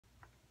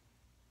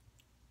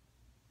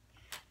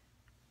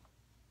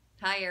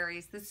Hi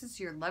Aries, this is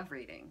your love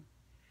reading.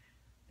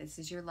 This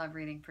is your love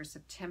reading for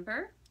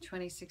September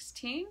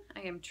 2016. I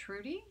am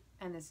Trudy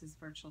and this is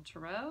Virtual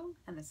Tarot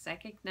and the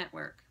Psychic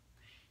Network.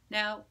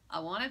 Now,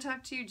 I want to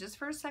talk to you just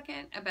for a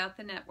second about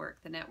the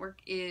network. The network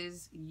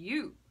is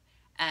you,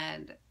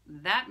 and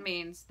that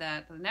means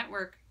that the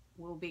network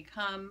will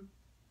become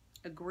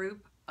a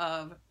group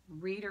of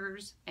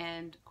readers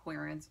and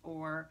Aquarians,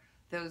 or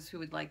those who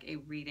would like a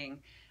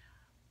reading.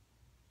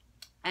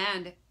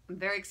 And I'm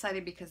very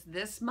excited because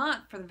this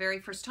month, for the very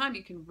first time,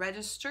 you can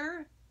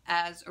register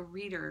as a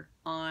reader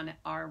on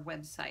our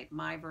website,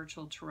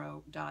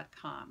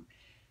 myvirtualtarot.com.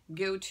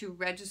 Go to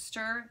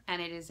register,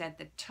 and it is at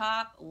the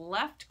top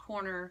left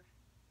corner,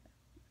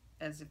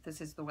 as if this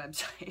is the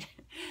website,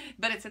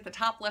 but it's at the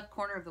top left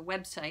corner of the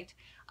website.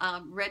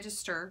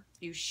 Register,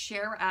 you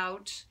share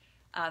out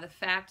the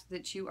fact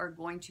that you are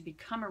going to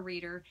become a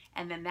reader,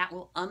 and then that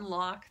will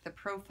unlock the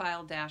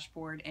profile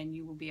dashboard and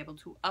you will be able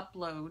to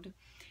upload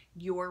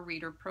your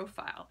reader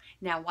profile.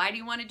 Now, why do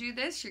you want to do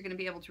this? You're going to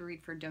be able to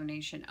read for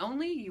donation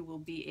only. You will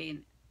be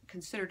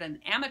considered an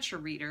amateur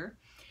reader,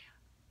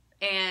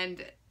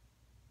 and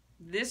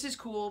this is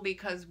cool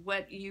because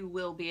what you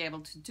will be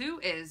able to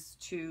do is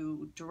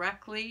to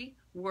directly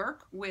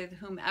work with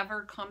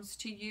whomever comes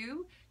to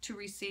you to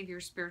receive your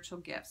spiritual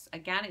gifts.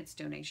 Again, it's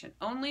donation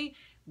only.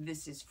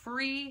 This is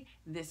free.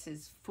 This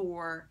is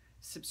for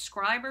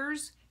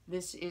subscribers.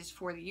 This is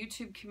for the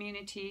YouTube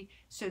community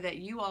so that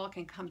you all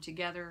can come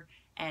together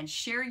and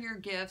share your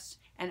gifts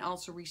and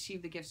also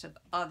receive the gifts of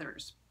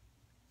others.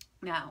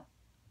 Now,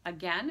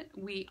 again,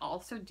 we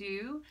also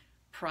do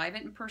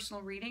private and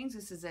personal readings.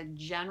 This is a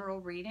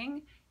general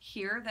reading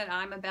here that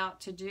I'm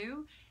about to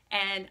do,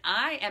 and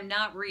I am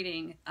not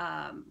reading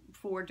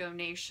for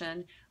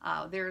donation.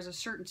 There's a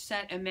certain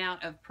set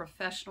amount of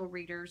professional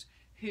readers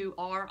who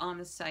are on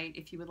the site.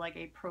 If you would like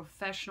a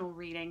professional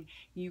reading,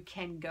 you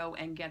can go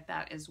and get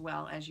that as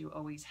well, as you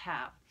always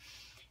have.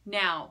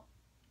 Now,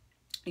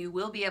 you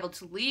will be able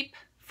to leap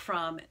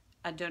from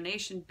a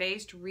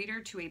donation-based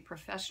reader to a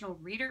professional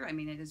reader. I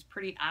mean, it is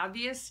pretty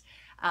obvious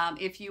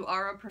if you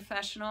are a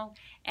professional,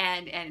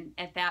 and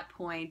at that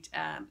point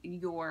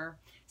your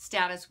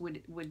status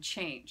would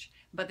change.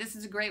 But this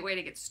is a great way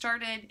to get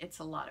started. It's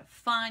a lot of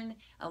fun.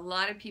 A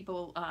lot of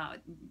people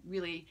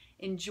really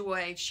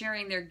enjoy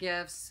sharing their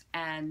gifts,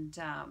 and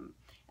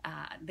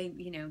they,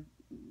 you know,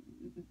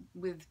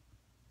 with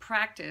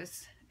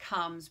practice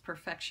comes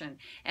perfection.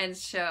 And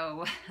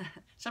so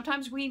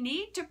sometimes we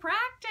need to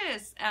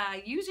practice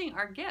using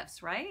our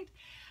gifts, right?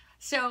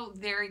 So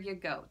there you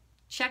go.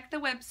 Check the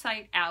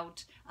website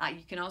out.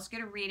 You can also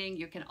get a reading.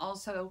 You can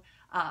also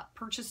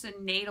purchase a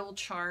natal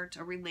chart,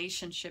 a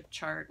relationship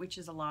chart, which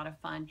is a lot of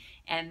fun.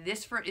 And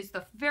this is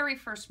the very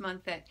first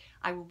month that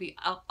I will be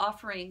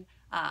offering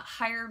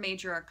higher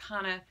major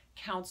arcana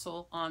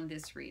counsel on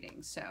this reading.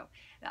 So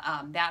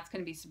that's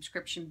going to be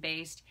subscription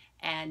based,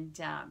 and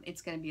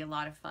it's going to be a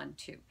lot of fun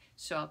too.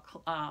 So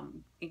I'll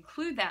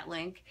include that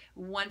link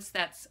once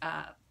that's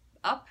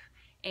up,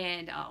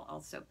 and I'll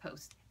also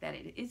post that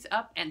it is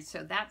up. And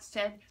so that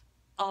said,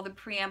 all the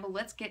preamble,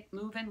 let's get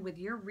moving with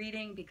your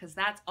reading, because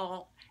that's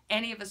all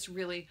any of us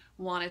really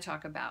want to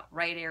talk about,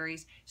 right,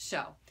 Aries?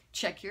 So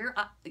check your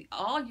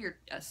all your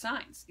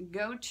signs.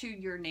 Go to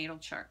your natal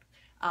chart,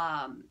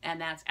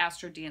 and that's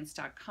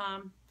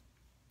astrodance.com.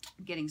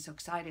 I'm getting so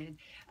excited.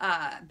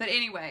 But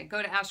anyway,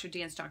 go to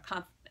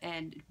astrodance.com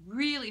and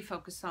really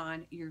focus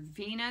on your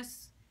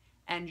Venus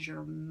and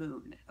your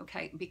moon,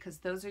 okay? Because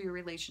those are your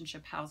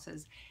relationship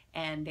houses,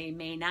 and they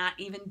may not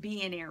even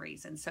be in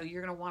Aries. And so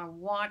you're going to want to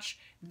watch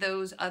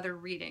those other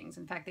readings.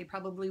 In fact, they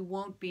probably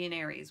won't be in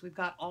Aries. We've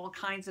got all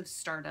kinds of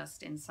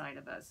stardust inside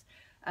of us.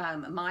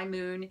 My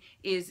moon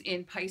is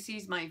in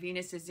Pisces. My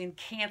Venus is in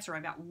Cancer.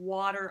 I've got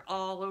water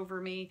all over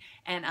me,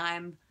 and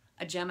I'm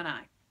a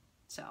Gemini.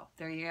 So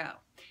there you go.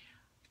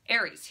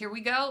 Aries, here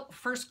we go.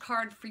 First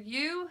card for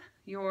you.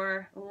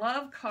 Your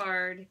love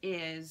card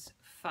is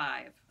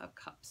 5 of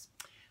Cups.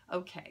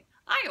 Okay,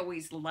 I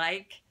always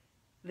like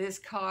this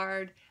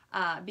card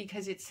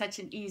because it's such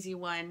an easy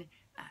one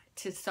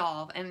to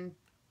solve. And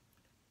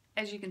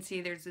as you can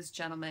see, there's this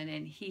gentleman,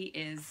 and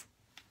he's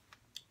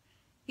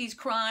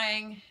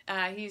crying,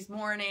 he's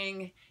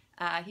mourning,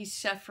 he's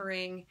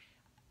suffering,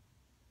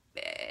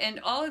 and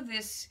all of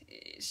this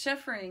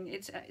suffering,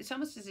 it's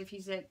almost as if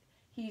he's at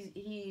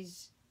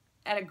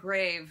a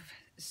grave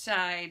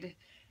side,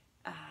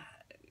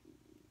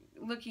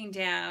 looking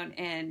down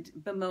and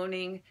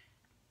bemoaning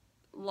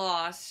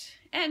loss.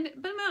 And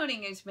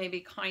bemoaning is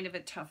maybe kind of a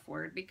tough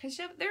word, because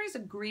there is a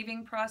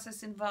grieving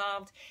process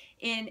involved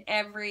in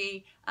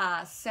every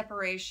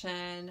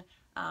separation,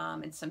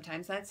 and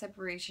sometimes that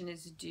separation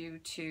is due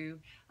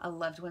to a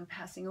loved one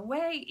passing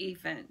away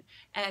even.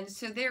 And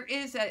so there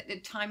is a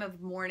time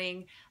of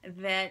mourning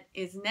that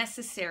is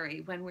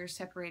necessary when we're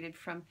separated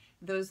from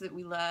those that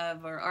we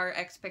love, or our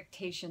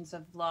expectations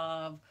of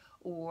love,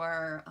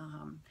 or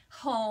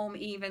home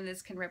even.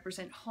 This can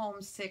represent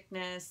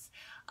homesickness.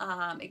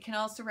 It can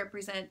also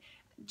represent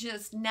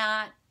just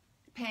not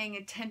paying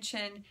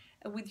attention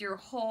with your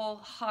whole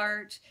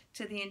heart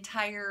to the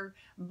entire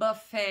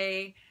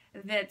buffet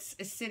that's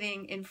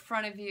sitting in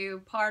front of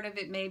you. Part of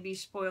it may be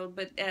spoiled,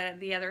 but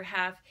the other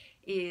half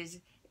is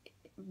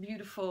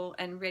beautiful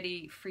and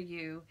ready for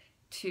you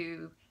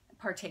to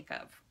partake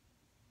of.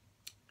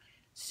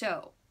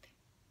 So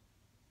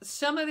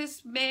some of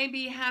this may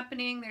be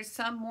happening. There's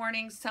some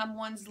mourning,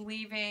 someone's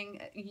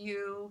leaving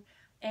you,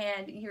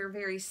 and you're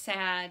very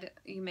sad.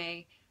 You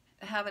may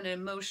have an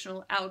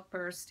emotional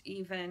outburst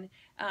even.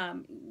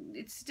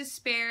 It's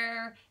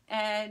despair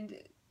and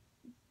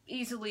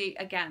easily,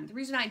 again, the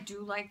reason I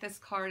do like this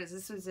card is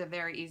this was a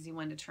very easy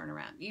one to turn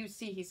around. You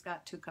see he's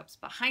got 2 cups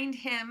behind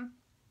him,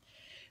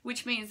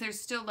 which means there's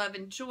still love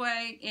and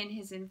joy in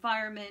his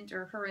environment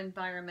or her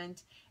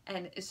environment.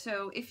 And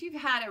so if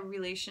you've had a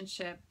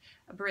relationship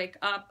break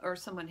up, or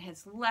someone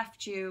has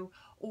left you,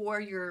 or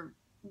you're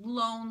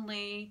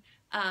lonely,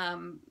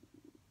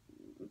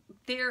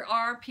 there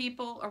are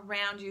people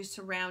around you,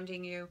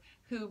 surrounding you,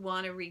 who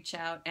want to reach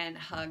out and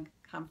hug,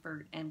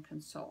 comfort, and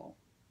console.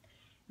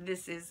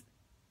 This is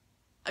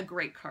a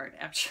great card,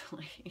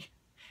 actually.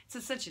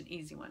 It's such an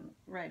easy one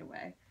right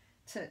away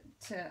to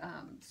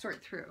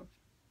sort through.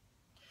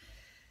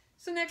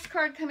 So next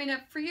card coming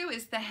up for you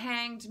is the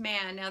Hanged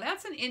Man. Now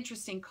that's an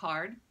interesting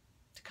card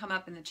to come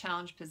up in the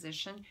challenge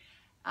position.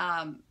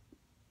 And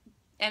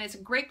it's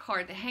a great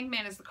card. The Hanged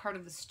Man is the card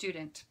of the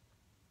student.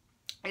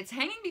 It's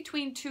hanging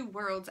between 2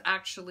 worlds,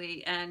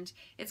 actually, and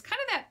it's kind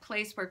of that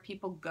place where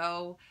people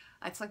go.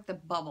 It's like the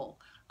bubble.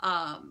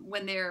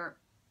 When they're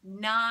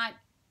not,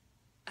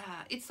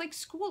 it's like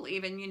school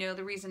even, you know,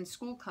 the reason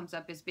school comes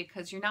up is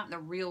because you're not in the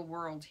real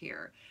world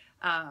here.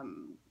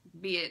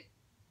 Be it,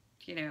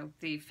 you know,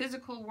 the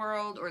physical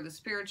world or the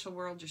spiritual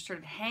world, you're sort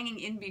of hanging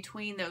in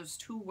between those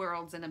 2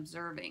 worlds and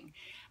observing.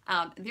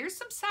 There's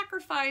some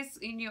sacrifice,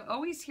 and you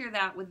always hear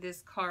that with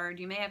this card.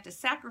 You may have to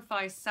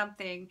sacrifice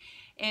something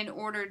in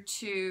order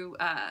to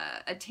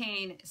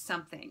attain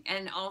something.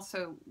 And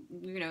also,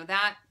 you know,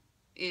 that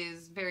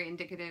is very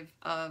indicative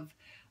of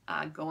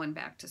going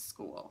back to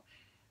school.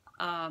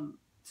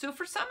 So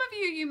for some of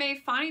you, you may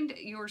find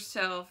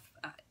yourself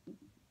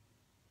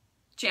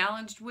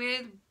challenged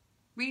with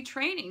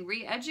retraining,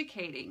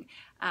 re-educating,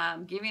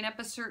 giving up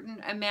a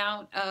certain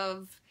amount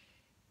of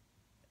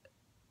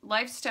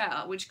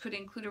lifestyle, which could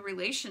include a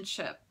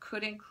relationship,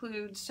 could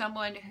include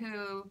someone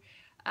who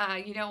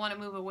you don't want to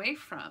move away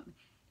from.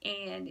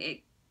 And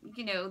it,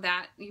 you know,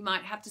 that you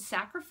might have to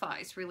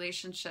sacrifice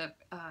relationship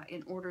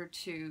in order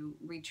to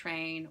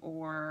retrain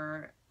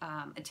or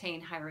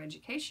attain higher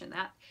education.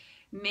 That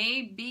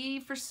may be,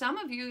 for some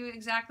of you,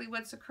 exactly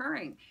what's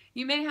occurring.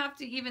 You may have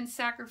to even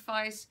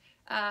sacrifice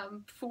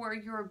for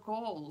your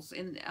goals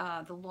in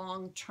the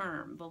long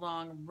term, the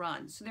long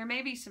run. So there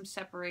may be some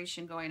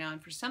separation going on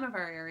for some of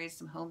our areas,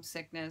 some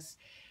homesickness,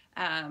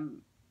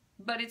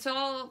 but it's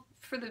all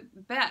for the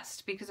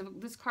best, because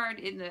of this card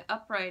in the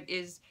upright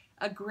is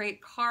a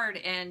great card,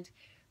 and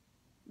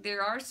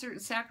there are certain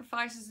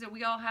sacrifices that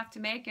we all have to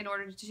make in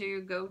order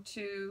to go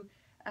to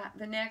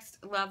the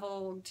next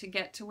level, to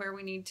get to where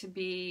we need to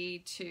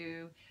be,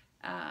 to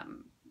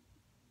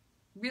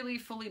really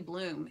fully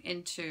bloom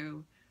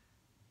into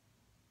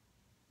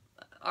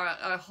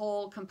a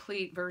whole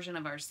complete version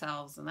of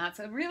ourselves. And that's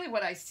really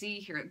what I see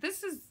here.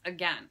 This is,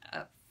 again,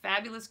 a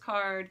fabulous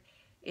card.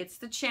 It's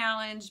the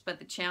challenge, but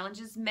the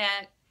challenge is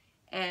met,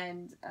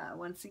 and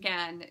once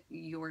again,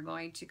 you're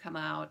going to come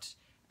out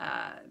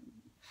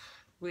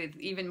with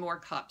even more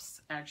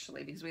cups,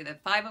 actually, because we have the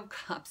 5 of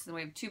Cups and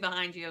we have 2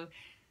 behind you.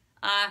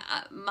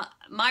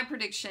 My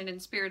prediction in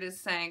spirit is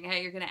saying,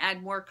 hey, you're going to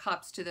add more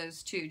cups to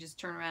those 2. Just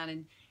turn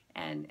around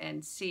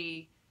and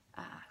see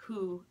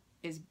who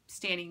is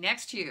standing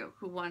next to you,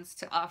 who wants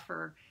to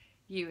offer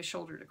you a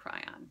shoulder to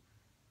cry on.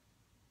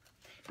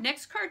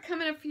 Next card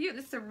coming up for you.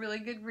 This is a really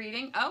good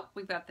reading. Oh,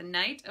 we've got the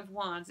Knight of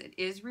Wands. It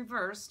is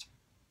reversed.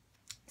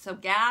 So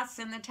gas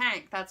in the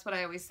tank. That's what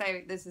I always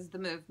say. This is the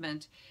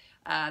movement,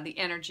 the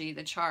energy,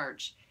 the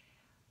charge.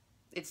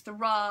 It's the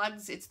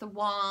rods, it's the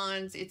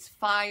wands, it's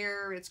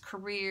fire, it's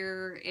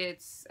career,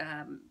 it's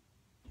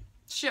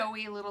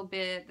showy a little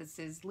bit. This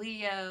is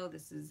Leo,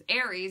 this is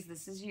Aries,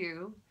 this is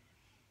you.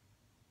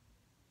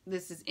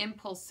 This is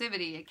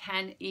impulsivity. It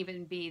can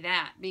even be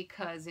that,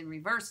 because in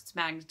reverse it's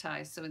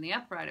magnetized. So in the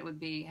upright it would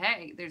be,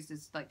 hey, there's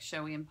this like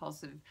showy,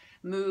 impulsive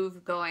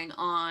move going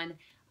on.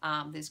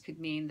 This could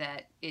mean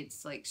that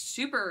it's like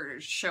super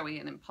showy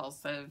and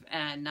impulsive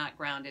and not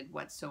grounded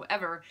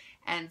whatsoever.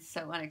 And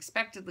so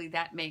unexpectedly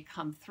that may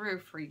come through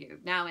for you.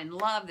 Now in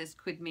love, this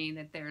could mean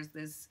that there's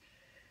this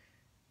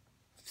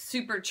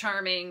super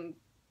charming,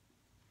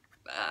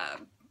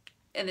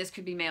 and this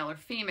could be male or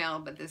female,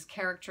 but this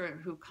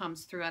character who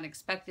comes through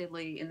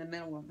unexpectedly in the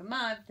middle of the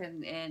month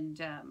and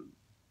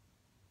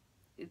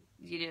it,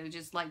 you know,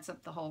 just lights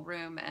up the whole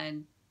room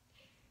and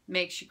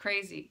makes you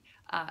crazy.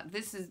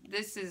 This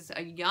is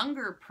a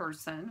younger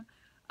person,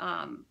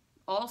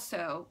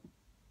 also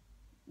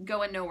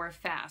going nowhere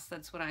fast.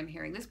 That's what I'm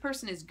hearing. This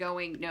person is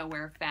going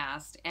nowhere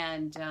fast,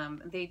 and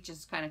they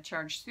just kind of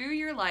charge through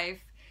your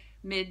life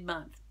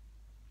mid-month.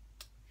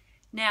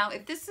 Now,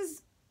 if this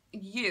is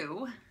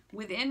you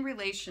within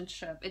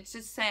relationship, it's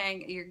just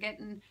saying you're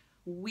getting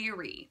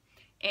weary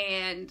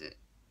and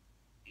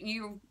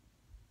you've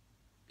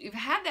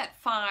had that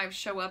 5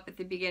 show up at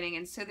the beginning,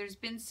 and so there's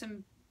been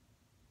some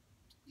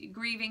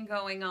grieving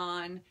going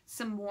on,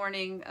 some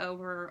mourning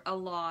over a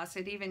loss.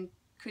 It even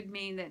could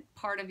mean that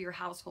part of your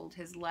household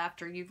has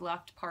left, or you've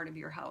left part of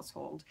your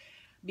household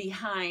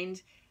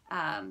behind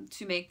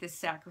to make this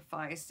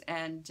sacrifice.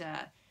 And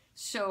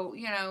so,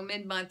 you know,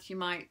 mid-month you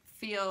might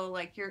feel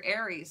like you're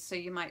Aries, so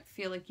you might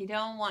feel like you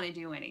don't want to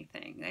do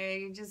anything.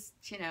 You just,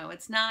 you know,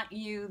 it's not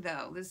you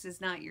though. This is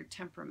not your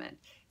temperament.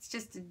 It's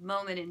just a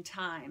moment in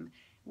time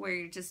where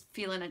you're just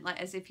feeling it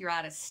as if you're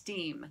out of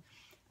steam.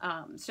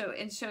 So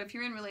if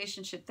you're in a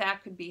relationship,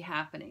 that could be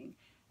happening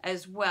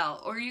as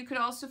well. Or you could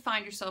also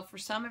find yourself, for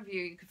some of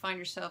you, you could find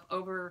yourself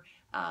over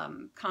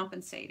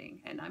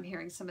compensating. And I'm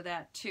hearing some of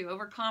that too.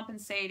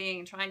 Overcompensating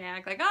and trying to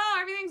act like, oh,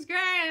 everything's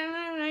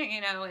great,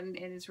 you know, and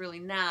it's really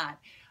not.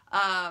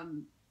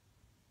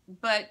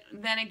 But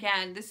then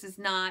again, this is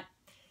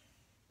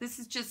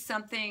just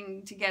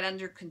something to get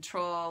under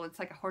control. It's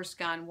like a horse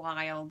gone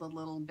wild a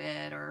little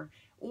bit, or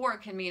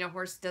it can mean a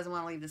horse doesn't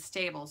want to leave the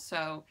stable.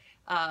 So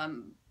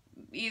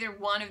either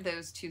one of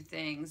those two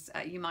things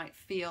you might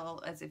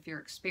feel as if you're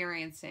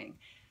experiencing.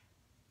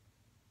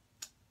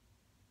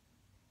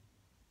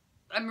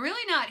 I'm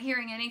really not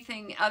hearing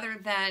anything other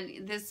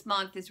than this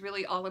month is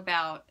really all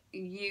about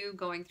you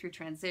going through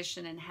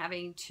transition and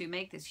having to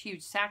make this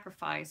huge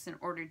sacrifice in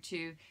order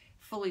to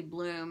fully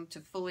bloom, to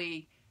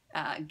fully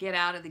get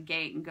out of the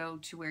gate and go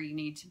to where you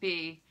need to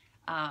be.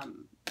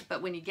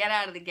 But when you get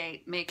out of the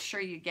gate, make sure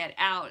you get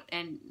out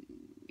and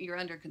you're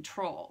under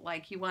control.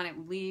 Like you want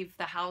to leave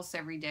the house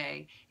every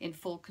day in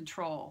full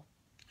control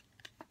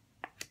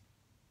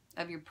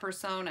of your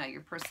persona,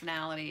 your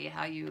personality,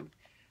 how you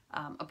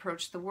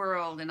approach the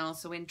world, and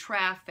also in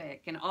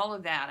traffic and all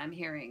of that. I'm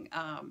hearing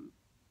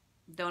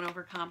don't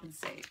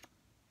overcompensate.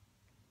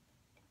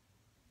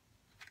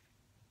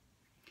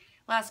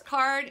 Last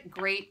card,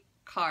 great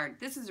card.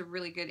 This is a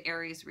really good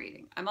Aries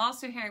reading. I'm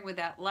also hearing with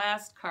that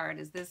last card,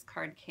 as this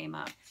card came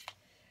up,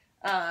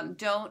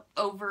 don't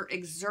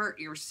overexert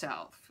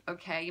yourself.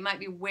 Okay, you might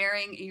be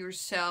wearing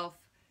yourself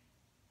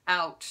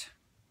out,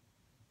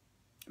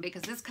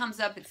 because this comes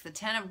up. It's the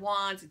 10 of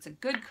Wands. It's a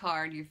good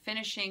card. You're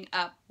finishing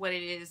up what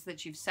it is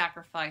that you've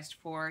sacrificed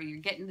for.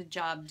 You're getting the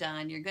job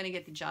done. You're going to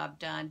get the job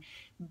done,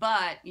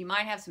 but you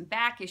might have some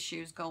back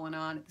issues going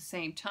on at the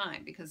same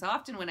time, because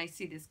often when I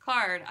see this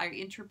card, I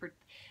interpret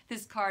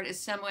this card as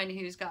someone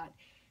who's got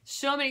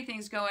so many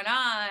things going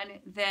on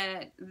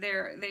that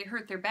they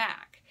hurt their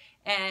back.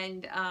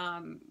 And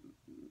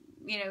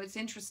you know, it's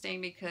interesting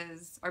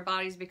because our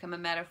bodies become a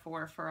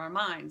metaphor for our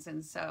minds.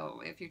 And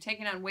so if you're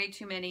taking on way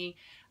too many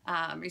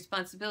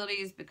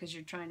responsibilities because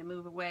you're trying to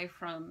move away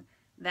from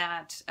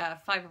that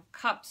 5 of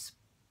Cups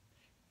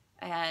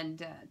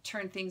and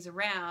turn things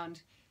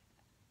around,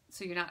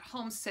 so you're not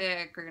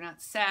homesick, or you're not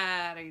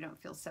sad, or you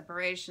don't feel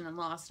separation and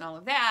loss and all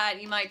of that,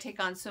 you might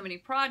take on so many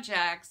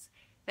projects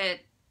that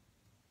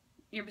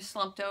you're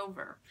slumped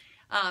over.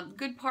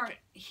 Good part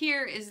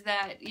here is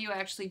that you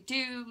actually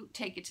do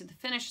take it to the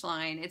finish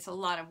line. It's a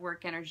lot of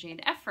work, energy,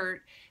 and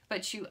effort,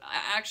 but you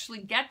actually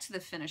get to the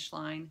finish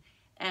line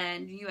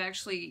and you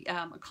actually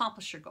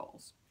accomplish your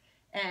goals.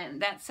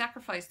 And that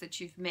sacrifice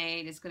that you've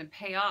made is going to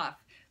pay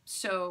off.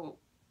 So,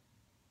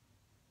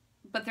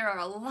 but there are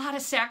a lot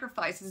of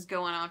sacrifices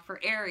going on for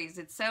Aries.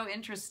 It's so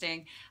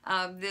interesting.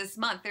 This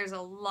month, there's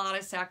a lot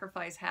of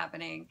sacrifice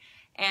happening.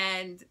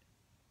 And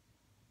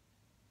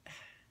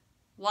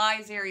why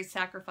is Aries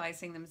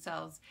sacrificing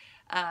themselves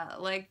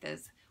like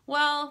this?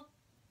 Well,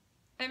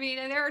 I mean,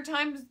 there are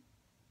times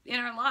in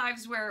our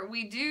lives where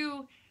we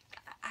do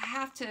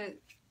have to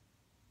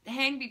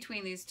hang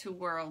between these two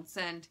worlds,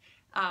 and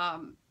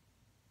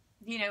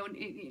you know,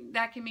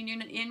 that can mean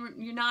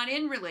you're not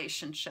in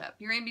relationship.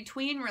 You're in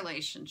between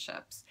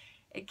relationships.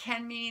 It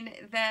can mean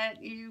that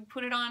you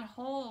put it on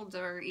hold,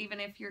 or even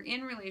if you're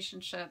in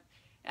relationship,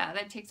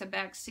 that takes a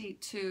back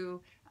seat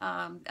to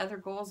other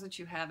goals that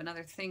you have and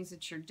other things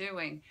that you're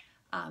doing.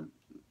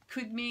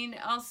 Could mean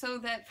also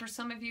that for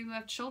some of you who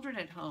have children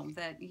at home,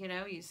 that, you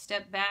know, you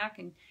step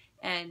back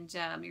and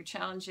your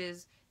challenge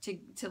is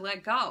to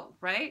let go,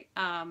 right?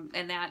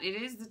 And that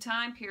it is the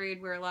time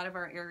period where a lot of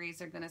our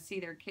Aries are going to see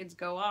their kids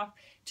go off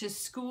to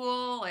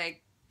school,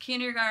 like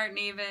kindergarten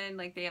even,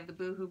 like they have the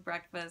boohoo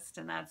breakfast,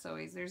 and that's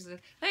always, there's a,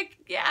 like,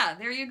 yeah,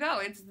 there you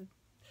go.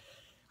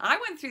 I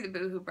went through the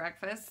boohoo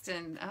breakfast,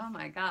 and oh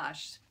my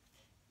gosh,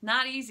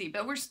 not easy,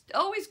 but we're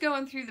always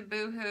going through the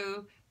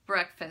boohoo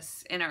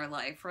breakfasts in our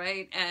life,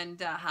 right?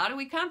 And how do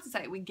we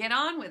compensate? We get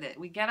on with it.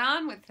 We get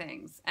on with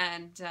things,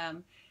 and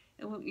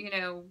you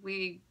know,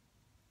 we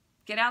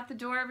get out the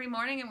door every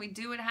morning and we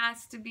do what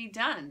has to be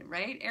done,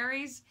 right,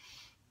 Aries?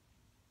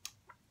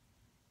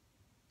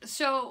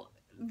 So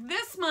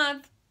this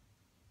month,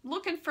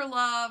 looking for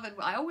love, and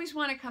I always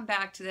want to come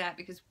back to that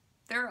because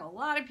there are a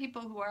lot of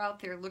people who are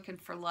out there looking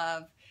for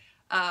love.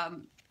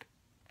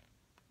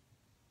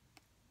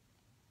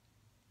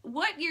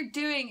 What you're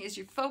doing is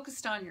you're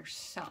focused on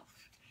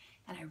yourself.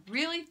 And I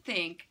really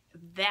think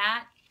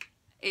that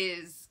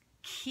is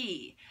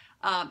key.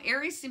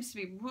 Aries seems to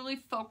be really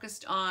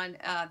focused on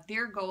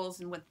their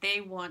goals and what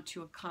they want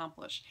to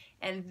accomplish.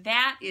 And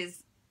that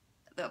is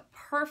the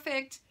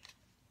perfect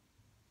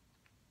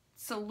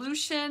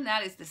solution.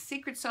 That is the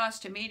secret sauce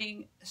to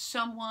meeting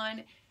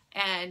someone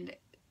and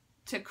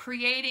to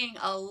creating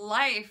a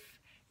life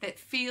that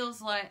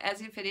feels like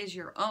as if it is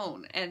your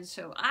own. And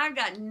so I've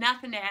got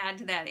nothing to add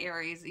to that,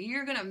 Aries.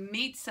 You're going to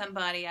meet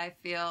somebody, I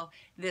feel,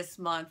 this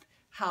month.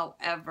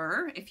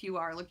 However, if you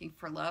are looking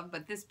for love,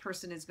 but this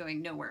person is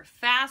going nowhere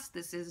fast,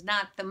 this is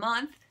not the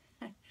month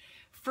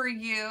for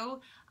you,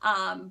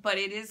 but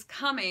it is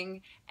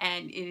coming,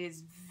 and it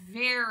is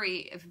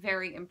very,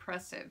 very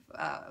impressive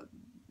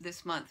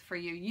this month for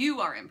you. You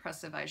are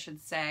impressive, I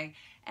should say,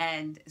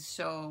 and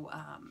so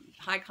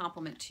high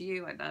compliment to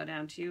you. I bow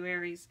down to you,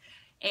 Aries.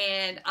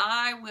 And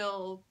I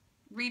will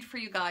read for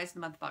you guys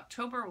the month of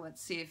October.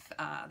 Let's see if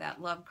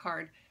that love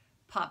card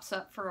pops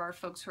up for our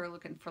folks who are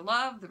looking for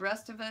love. The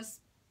rest of us,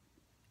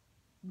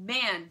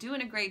 man,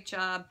 doing a great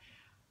job.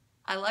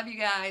 I love you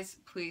guys.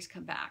 Please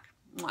come back.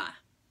 Mwah.